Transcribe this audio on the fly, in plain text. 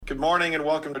Good morning and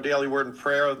welcome to Daily Word and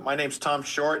Prayer. My name's Tom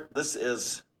Short. This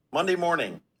is Monday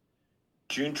morning,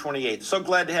 June 28th. So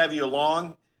glad to have you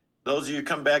along. Those of you who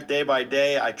come back day by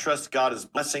day, I trust God is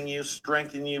blessing you,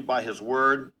 strengthening you by his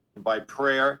word and by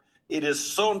prayer. It is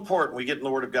so important we get in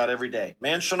the word of God every day.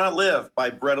 Man shall not live by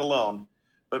bread alone,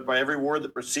 but by every word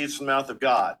that proceeds from the mouth of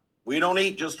God. We don't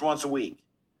eat just once a week.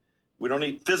 We don't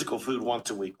eat physical food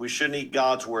once a week. We shouldn't eat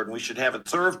God's word, and we should have it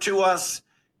served to us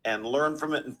and learn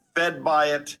from it and fed by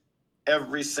it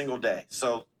every single day.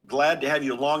 So glad to have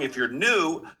you along. If you're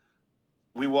new,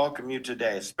 we welcome you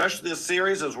today, especially this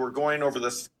series as we're going over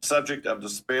this subject of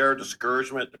despair,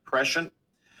 discouragement, depression,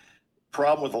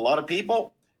 problem with a lot of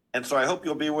people. And so I hope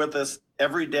you'll be with us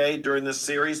every day during this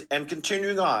series and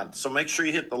continuing on. So make sure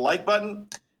you hit the like button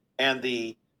and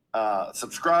the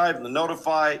subscribe and the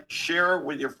notify, share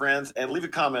with your friends, and leave a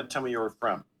comment. Tell me where you're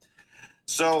from.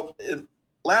 So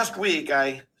last week,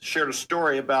 I shared a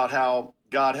story about how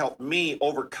God helped me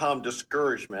overcome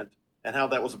discouragement and how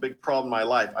that was a big problem in my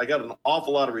life. I got an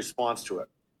awful lot of response to it.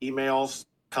 Emails,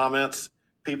 comments,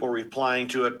 people replying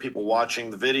to it, people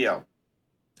watching the video.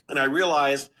 And I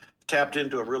realized, tapped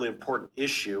into a really important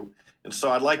issue. And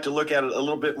so I'd like to look at it a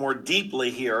little bit more deeply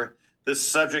here, this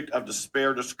subject of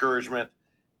despair, discouragement,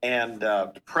 and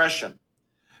depression.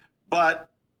 But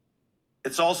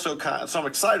it's also so I'm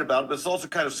excited about it, but it's also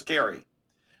kind of scary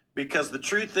because the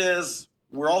truth is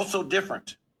we're all so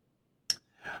different.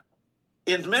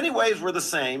 In many ways, we're the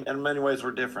same, and in many ways,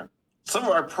 we're different. Some of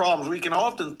our problems, we can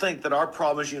often think that our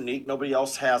problem is unique, nobody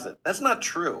else has it. That's not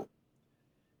true.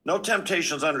 No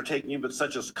temptation is undertaken you, but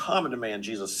such as common to man,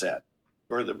 Jesus said,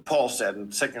 or that Paul said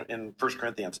in 1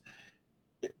 Corinthians.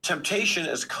 Temptation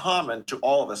is common to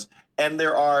all of us, and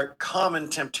there are common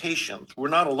temptations. We're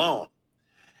not alone.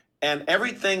 And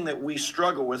everything that we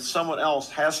struggle with, someone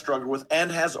else has struggled with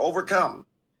and has overcome.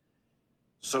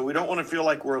 So we don't want to feel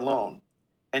like we're alone.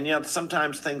 And yet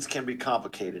sometimes things can be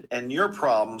complicated. And your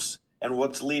problems and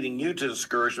what's leading you to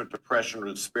discouragement, depression, or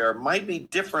despair might be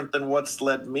different than what's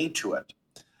led me to it.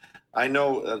 I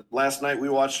know last night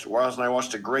Roz and I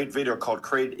watched a great video called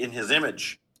Created in His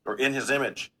Image, or In His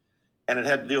Image. And it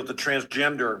had to deal with the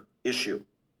transgender issue.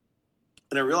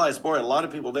 And I realized, boy, a lot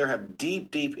of people there have deep,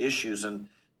 deep issues and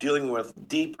dealing with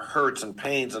deep hurts and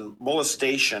pains and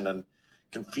molestation and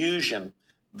confusion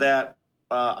that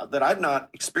I've not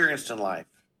experienced in life,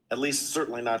 at least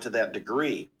certainly not to that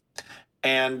degree.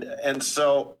 And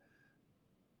so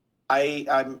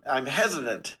I'm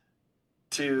hesitant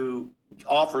to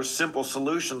offer simple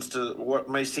solutions to what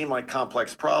may seem like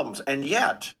complex problems. And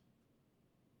yet,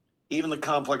 even the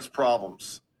complex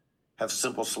problems have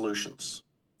simple solutions.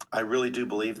 I really do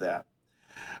believe that.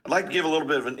 I'd like to give a little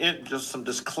bit of just some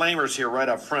disclaimers here right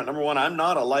up front. Number one, I'm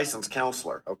not a licensed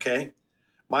counselor, okay?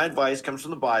 My advice comes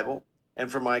from the Bible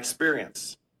and from my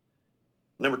experience.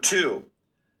 Number two,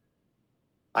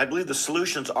 I believe the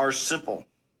solutions are simple,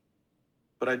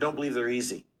 but I don't believe they're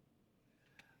easy.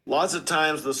 Lots of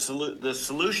times the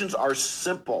solutions are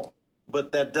simple,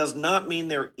 but that does not mean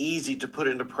they're easy to put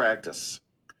into practice.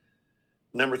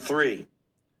 Number three,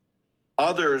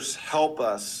 others help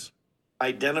us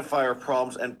identify our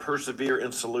problems and persevere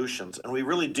in solutions. And we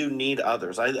really do need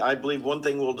others. I believe one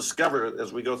thing we'll discover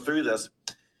as we go through this,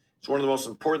 it's one of the most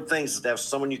important things is to have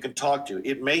someone you can talk to.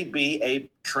 It may be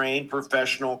a trained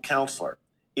professional counselor.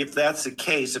 If that's the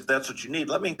case, if that's what you need,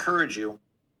 let me encourage you.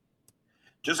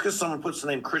 Just because someone puts the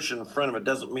name Christian in front of it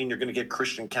doesn't mean you're going to get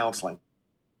Christian counseling.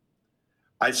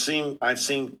 I've seen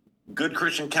good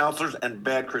Christian counselors and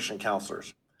bad Christian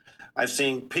counselors. I've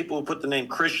seen people who put the name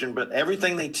Christian, but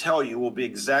everything they tell you will be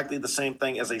exactly the same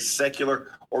thing as a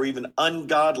secular or even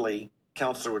ungodly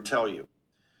counselor would tell you.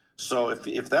 So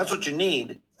if that's what you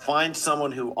need, find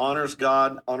someone who honors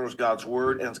God, honors God's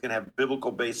word, and is going to have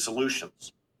biblical-based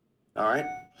solutions. All right?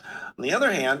 On the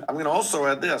other hand, I'm going to also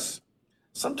add this.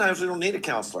 Sometimes we don't need a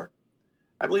counselor.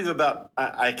 I believe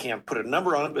I can't put a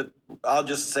number on it, but I'll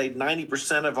just say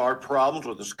 90% of our problems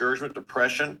with discouragement,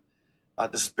 depression,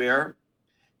 despair,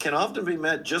 can often be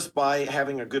met just by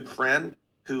having a good friend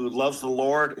who loves the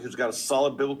Lord, who's got a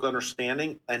solid biblical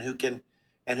understanding, and who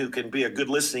can be a good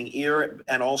listening ear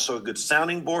and also a good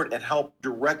sounding board and help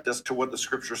direct us to what the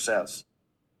scripture says.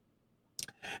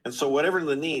 And so whatever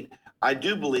the need, I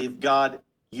do believe God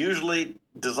usually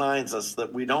designs us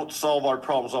that we don't solve our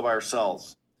problems all by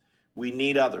ourselves. We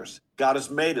need others. God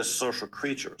has made us social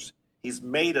creatures. He's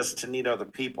made us to need other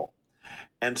people.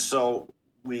 And so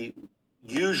we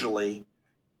usually,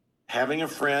 having a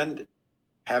friend,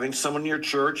 having someone in your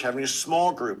church, having a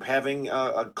small group, having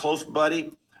a close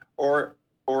buddy or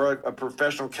a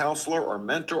professional counselor or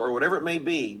mentor or whatever it may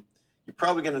be, you're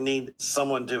probably going to need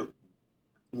someone to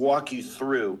walk you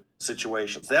through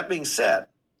situations. That being said,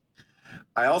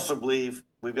 I also believe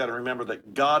we've got to remember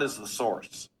that God is the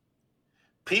source.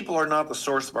 People are not the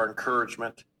source of our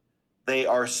encouragement. They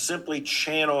are simply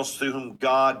channels through whom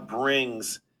God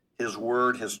brings his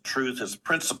word, his truth, his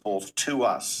principles to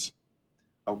us.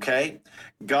 Okay?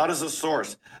 God is the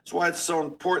source. That's why it's so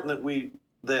important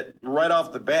that right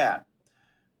off the bat,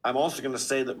 I'm also going to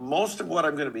say that most of what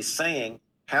I'm going to be saying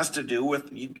has to do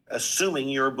with assuming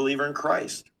you're a believer in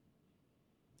Christ.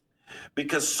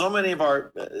 Because so many of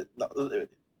our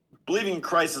believing in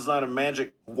Christ is not a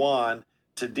magic wand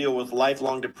to deal with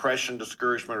lifelong depression,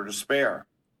 discouragement, or despair.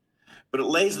 But it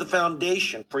lays the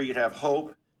foundation for you to have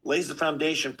hope, lays the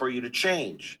foundation for you to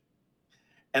change.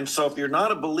 And so if you're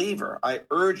not a believer, I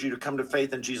urge you to come to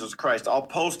faith in Jesus Christ. I'll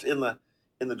post in the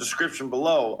description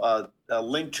below a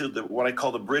link to what I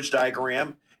call the bridge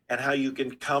diagram and how you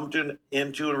can come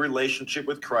into a relationship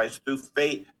with Christ through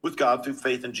faith, with God through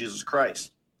faith in Jesus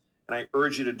Christ. And I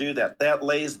urge you to do that. That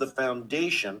lays the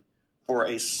foundation for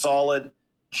a solid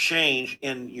change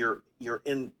in your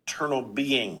internal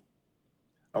being.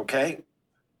 Okay?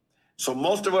 So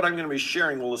most of what I'm going to be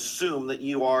sharing will assume that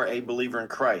you are a believer in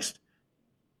Christ.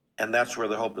 And that's where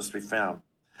the hope is to be found.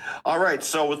 All right,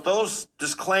 so with those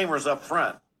disclaimers up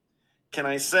front, can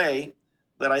I say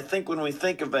that I think when we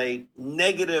think of a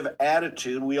negative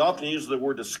attitude, we often use the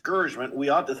word discouragement. We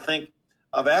ought to think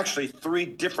of actually 3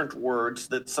 different words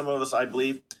that some of us, I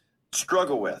believe,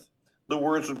 struggle with. The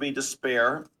words would be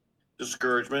despair,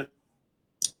 discouragement,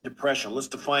 depression. Let's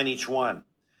define each one.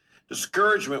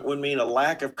 Discouragement would mean a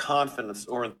lack of confidence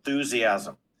or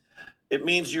enthusiasm. It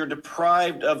means you're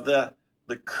deprived of the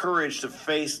courage to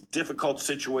face difficult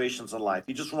situations in life.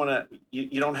 You just want to,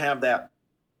 you don't have that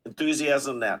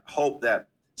enthusiasm, that hope, that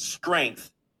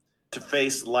strength to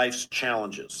face life's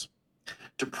challenges.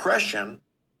 Depression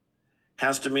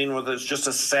has to mean whether it's just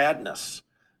a sadness,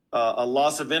 a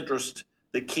loss of interest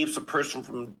that keeps a person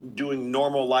from doing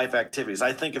normal life activities.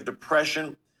 I think of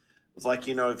depression, it's like,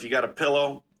 if you got a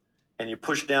pillow and you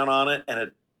push down on it and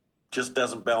it just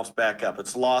doesn't bounce back up.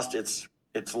 It's lost its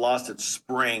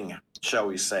spring, shall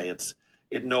we say. It's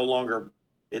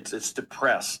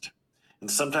depressed.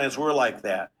 And sometimes we're like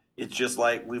that. It's just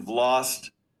like we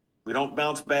don't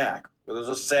bounce back. There's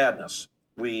a sadness.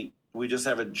 We just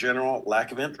have a general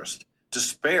lack of interest.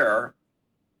 Despair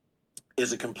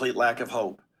is a complete lack of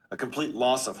hope, a complete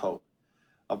loss of hope,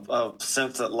 a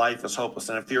sense that life is hopeless.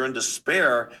 And if you're in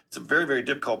despair, it's a very, very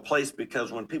difficult place,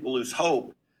 because when people lose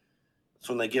hope, it's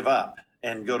when they give up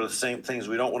and go to the same things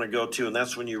we don't want to go to. And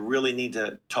that's when you really need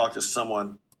to talk to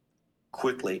someone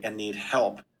quickly and need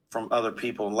help from other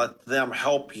people and let them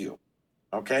help you.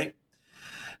 Okay?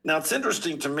 Now, it's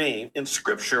interesting to me, in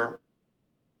Scripture,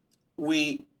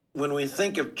 when we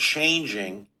think of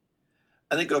changing,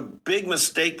 I think a big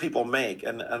mistake people make,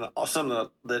 and something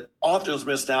that often is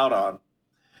missed out on,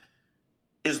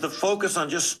 is the focus on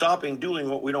just stopping doing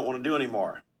what we don't want to do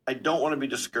anymore. I don't want to be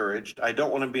discouraged. I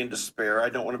don't want to be in despair. I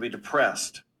don't want to be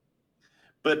depressed.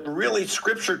 But really,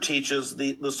 Scripture teaches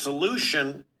the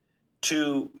solution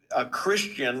to a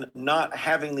Christian not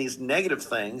having these negative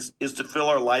things is to fill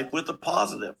our life with the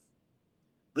positive.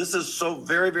 This is so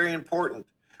very, very important.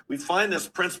 We find this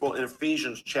principle in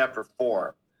Ephesians chapter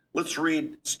 4. Let's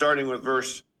read starting with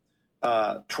verse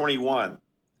 21,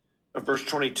 verse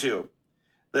 22.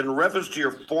 That in reference to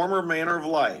your former manner of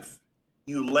life,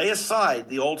 you lay aside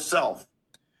the old self,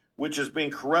 which is being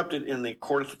corrupted in the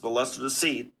accordance with the lust of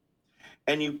deceit,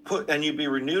 and you be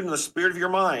renewed in the spirit of your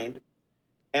mind,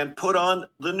 and put on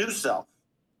the new self,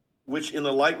 which in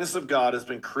the likeness of God has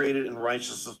been created in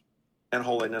righteousness and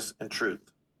holiness and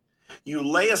truth. You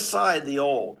lay aside the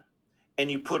old, and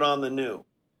you put on the new.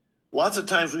 Lots of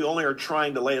times we only are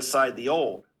trying to lay aside the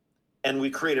old, and we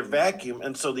create a vacuum,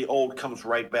 and so the old comes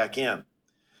right back in.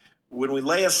 When we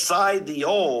lay aside the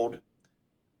old,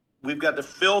 we've got to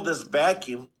fill this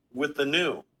vacuum with the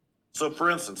new. So, for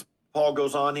instance, Paul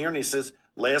goes on here and he says,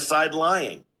 lay aside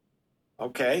lying.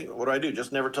 Okay, what do?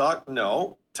 Just never talk?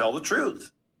 No, tell the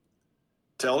truth.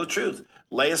 Tell the truth.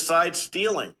 Lay aside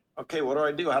stealing. Okay,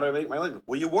 what do? How do I make my living?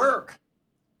 Well, you work.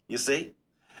 You see?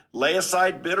 Lay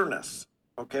aside bitterness.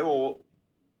 Okay, well,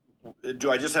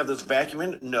 do I just have this vacuum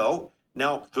in? No.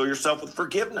 Now fill yourself with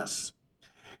forgiveness.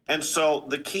 And so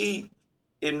the key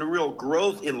in real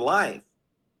growth in life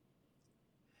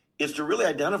is to really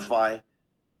identify,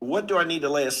 what do I need to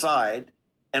lay aside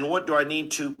and what do I need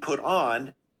to put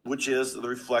on, which is the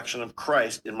reflection of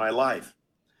Christ in my life.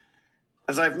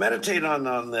 As I've meditated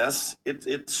on this,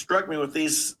 it struck me with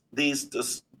these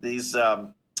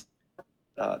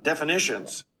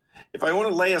definitions. If I want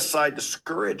to lay aside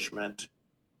discouragement,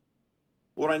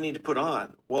 What do I need to put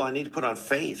on? Well, I need to put on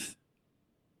faith.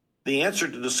 The answer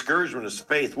to discouragement is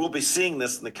faith. We'll be seeing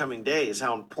this in the coming days,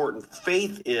 how important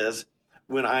faith is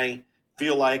when I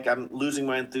feel like I'm losing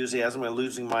my enthusiasm, I'm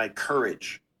losing my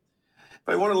courage. If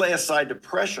I want to lay aside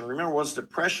depression, remember what's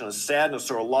depression? A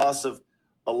sadness or a loss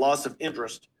of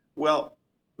interest. Well,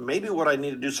 maybe what I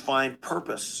need to do is find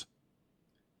purpose.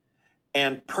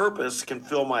 And purpose can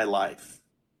fill my life.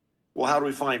 Well, how do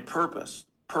we find purpose?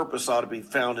 Purpose ought to be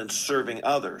found in serving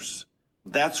others.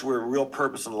 That's where real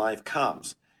purpose in life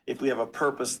comes. If we have a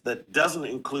purpose that doesn't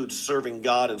include serving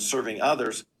God and serving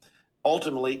others,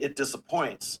 ultimately it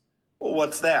disappoints. Well,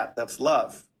 what's that? That's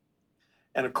love.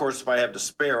 And of course, if I have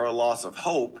despair or a loss of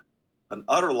hope, an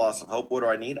utter loss of hope, what do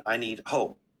I need? I need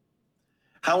hope.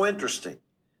 How interesting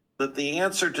that the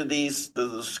answer to these, the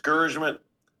discouragement,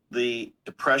 the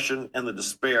depression, and the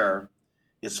despair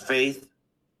is faith,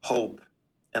 hope,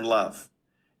 and love.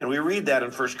 And we read that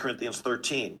in 1 Corinthians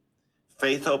 13.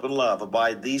 Faith, hope, and love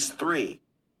abide these three,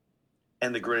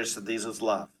 and the greatest of these is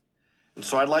love. And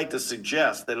so I'd like to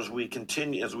suggest that as we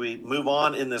continue, as we move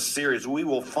on in this series, we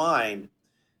will find,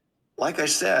 like I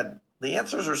said, the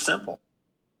answers are simple.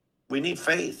 We need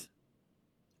faith.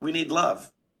 We need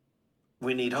love.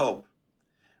 We need hope.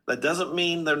 That doesn't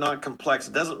mean they're not complex.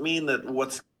 It doesn't mean that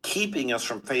what's keeping us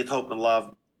from faith, hope, and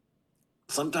love,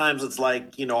 sometimes it's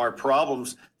like, our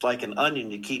problems, it's like an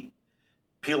onion. You keep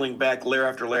peeling back layer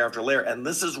after layer after layer. And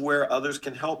this is where others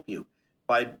can help you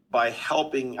by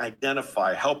helping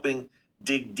identify, helping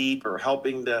dig deeper,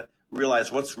 helping to realize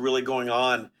what's really going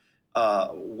on.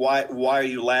 Why are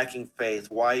you lacking faith?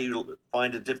 Why you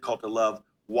find it difficult to love?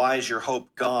 Why is your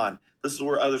hope gone? This is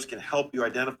where others can help you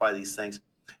identify these things,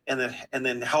 and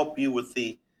then help you with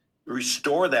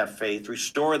restore that faith,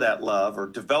 restore that love, or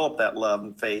develop that love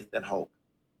and faith and hope.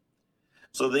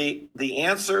 So the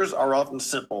answers are often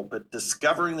simple, but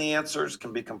discovering the answers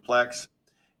can be complex,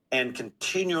 and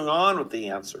continuing on with the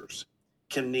answers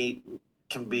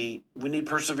we need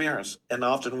perseverance, and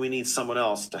often we need someone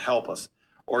else to help us,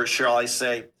 or shall I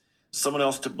say, someone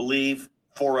else to believe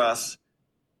for us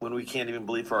when we can't even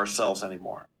believe for ourselves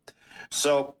anymore.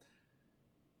 So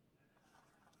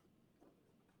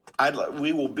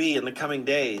we will be in the coming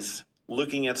days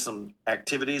looking at some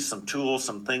activities, some tools,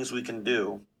 some things we can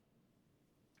do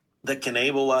that can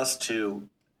enable us to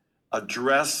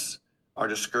address our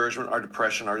discouragement, our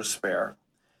depression, our despair,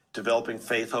 developing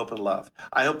faith, hope, and love.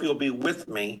 I hope you'll be with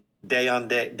me day on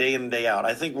day, day in and day out.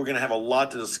 I think we're going to have a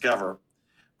lot to discover,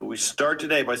 but we start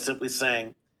today by simply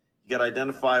saying, you got to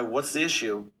identify what's the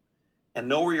issue and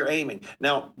know where you're aiming.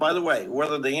 Now, by the way,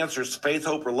 whether the answer is faith,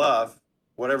 hope, or love,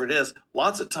 whatever it is,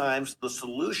 lots of times the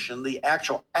solution, the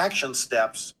actual action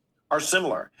steps are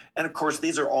similar. And of course,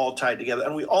 these are all tied together,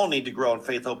 and we all need to grow in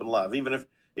faith, hope, and love. Even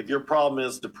if your problem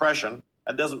is depression,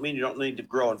 that doesn't mean you don't need to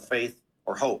grow in faith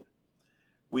or hope.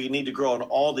 We need to grow in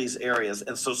all these areas.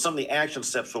 And so some of the action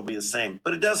steps will be the same.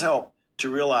 But it does help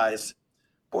to realize,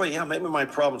 maybe my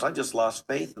problems, I just lost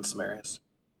faith in some areas,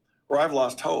 or I've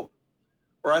lost hope,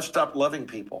 or I've stopped loving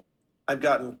people. I've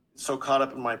gotten so caught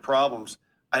up in my problems,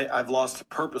 I've lost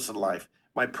purpose in life.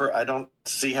 I don't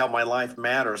see how my life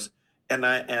matters, and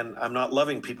I'm not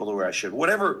loving people the way I should.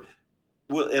 Whatever,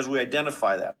 as we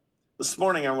identify that. This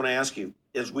morning, I want to ask you,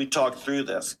 as we talk through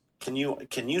this, can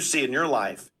you see in your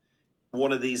life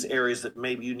one of these areas that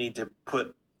maybe you need to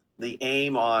put the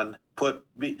aim on,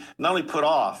 not only put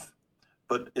off,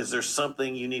 but is there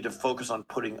something you need to focus on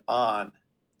putting on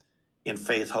in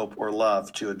faith, hope, or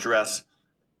love to address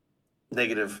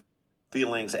negative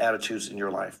feelings, attitudes in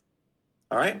your life?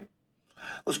 All right?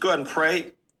 Let's go ahead and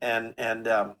pray and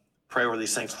pray over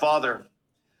these things. Father,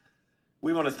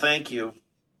 we want to thank you.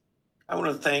 I want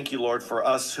to thank you, Lord, for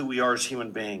us, who we are as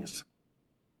human beings.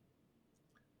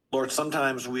 Lord,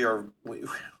 sometimes we're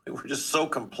just so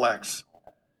complex.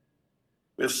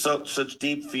 We have such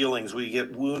deep feelings. We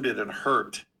get wounded and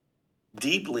hurt,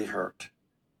 deeply hurt.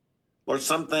 Lord,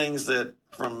 some things that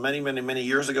from many, many, many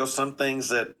years ago, some things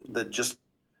that just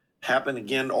happen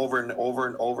again over and over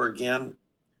and over again.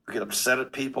 We get upset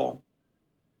at people.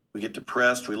 We get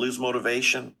depressed. We lose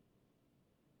motivation.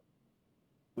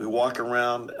 We walk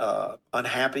around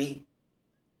unhappy.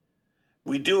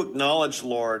 We do acknowledge,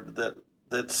 Lord,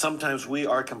 that sometimes we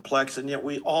are complex, and yet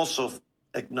we also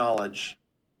acknowledge,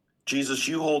 Jesus,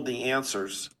 you hold the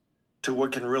answers to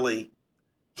what can really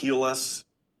heal us.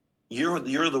 You're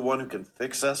the one who can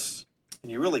fix us,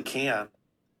 and you really can.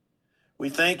 We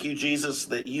thank you, Jesus,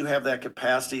 that you have that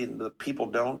capacity and that people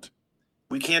don't.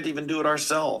 We can't even do it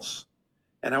ourselves.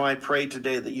 And now I pray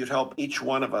today that you'd help each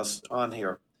one of us on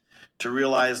here to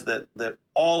realize that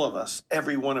all of us,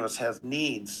 every one of us has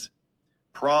needs,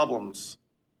 problems,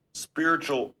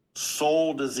 spiritual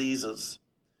soul diseases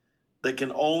that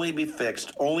can only be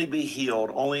fixed, only be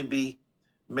healed, only be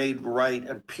made right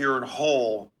and pure and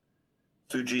whole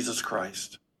through Jesus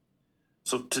Christ.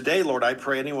 So today, Lord, I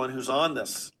pray anyone who's on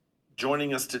this,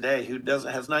 joining us today, who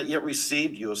has not yet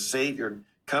received you as Savior and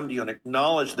come to you and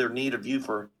acknowledge their need of you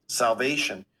for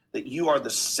salvation, that you are the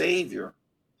Savior,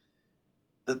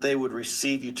 that they would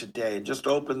receive you today and just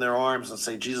open their arms and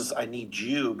say, Jesus, I need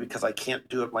you because I can't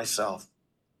do it myself.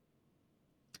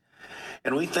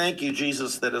 And we thank you,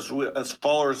 Jesus, that as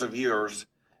followers of yours,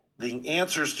 the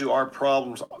answers to our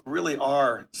problems really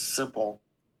are simple,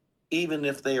 even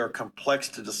if they are complex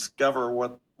to discover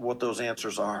what those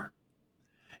answers are.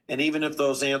 And even if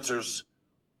those answers,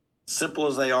 simple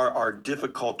as they are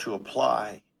difficult to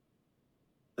apply,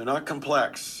 they're not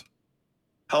complex.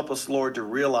 Help us, Lord, to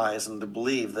realize and to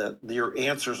believe that your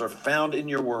answers are found in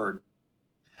your word.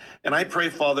 And I pray,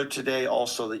 Father, today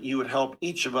also that you would help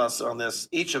each of us on this,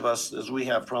 each of us as we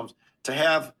have problems, to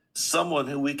have someone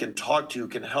who we can talk to,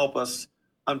 can help us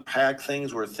unpack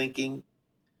things we're thinking,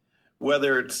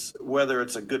 whether it's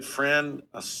a good friend,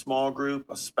 a small group,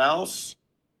 a spouse,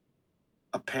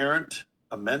 a parent,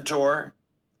 a mentor,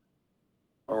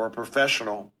 or a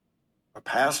professional, a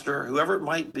pastor, whoever it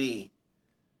might be.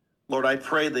 Lord, I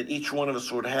pray that each one of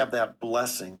us would have that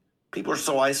blessing. People are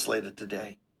so isolated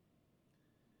today.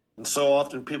 And so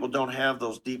often people don't have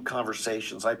those deep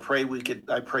conversations. I pray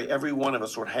every one of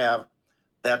us would have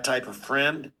that type of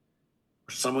friend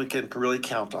or someone we can really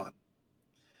count on.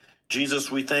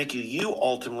 Jesus, we thank you. You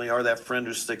ultimately are that friend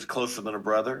who sticks closer than a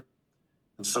brother.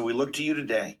 And so we look to you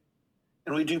today.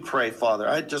 And we do pray, Father,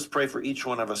 I just pray for each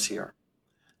one of us here,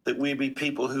 that we be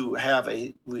people who have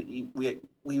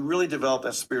we really develop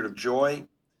a spirit of joy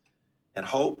and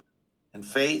hope and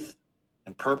faith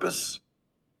and purpose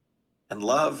and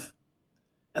love,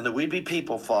 and that we'd be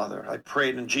people, Father, I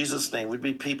prayed in Jesus' name, we'd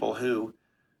be people who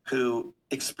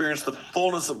experience the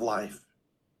fullness of life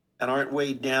and aren't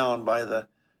weighed down by the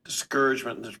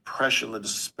discouragement and the depression, the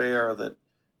despair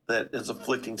that is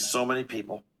afflicting so many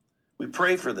people. We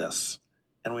pray for this,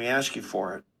 and we ask you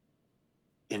for it.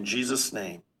 In Jesus'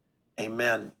 name,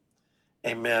 amen,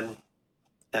 amen,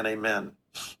 and amen.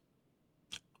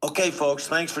 Okay, folks,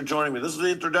 thanks for joining me. This is the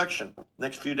introduction.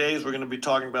 Next few days, we're going to be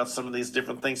talking about some of these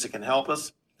different things that can help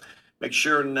us. Make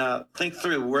sure and think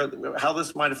through how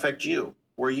this might affect you,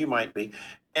 where you might be.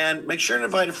 And make sure and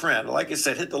invite a friend. Like I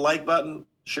said, hit the like button,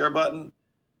 share button,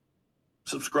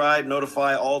 subscribe,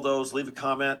 notify, all those, leave a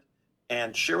comment,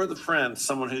 and share with a friend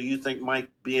someone who you think might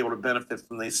be able to benefit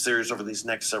from these series over these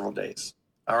next several days.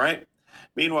 All right?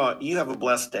 Meanwhile, you have a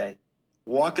blessed day.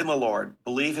 Walk in the Lord.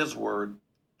 Believe his word.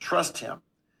 Trust him.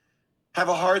 Have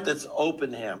a heart that's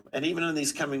open to him. And even in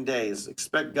these coming days,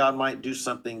 expect God might do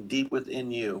something deep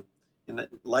within you. And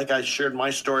like I shared my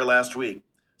story last week,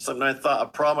 a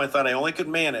problem I thought I only could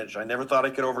manage, I never thought I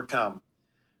could overcome.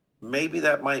 Maybe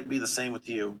that might be the same with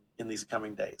you in these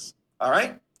coming days. All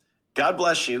right? God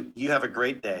bless you. You have a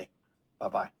great day.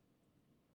 Bye-bye.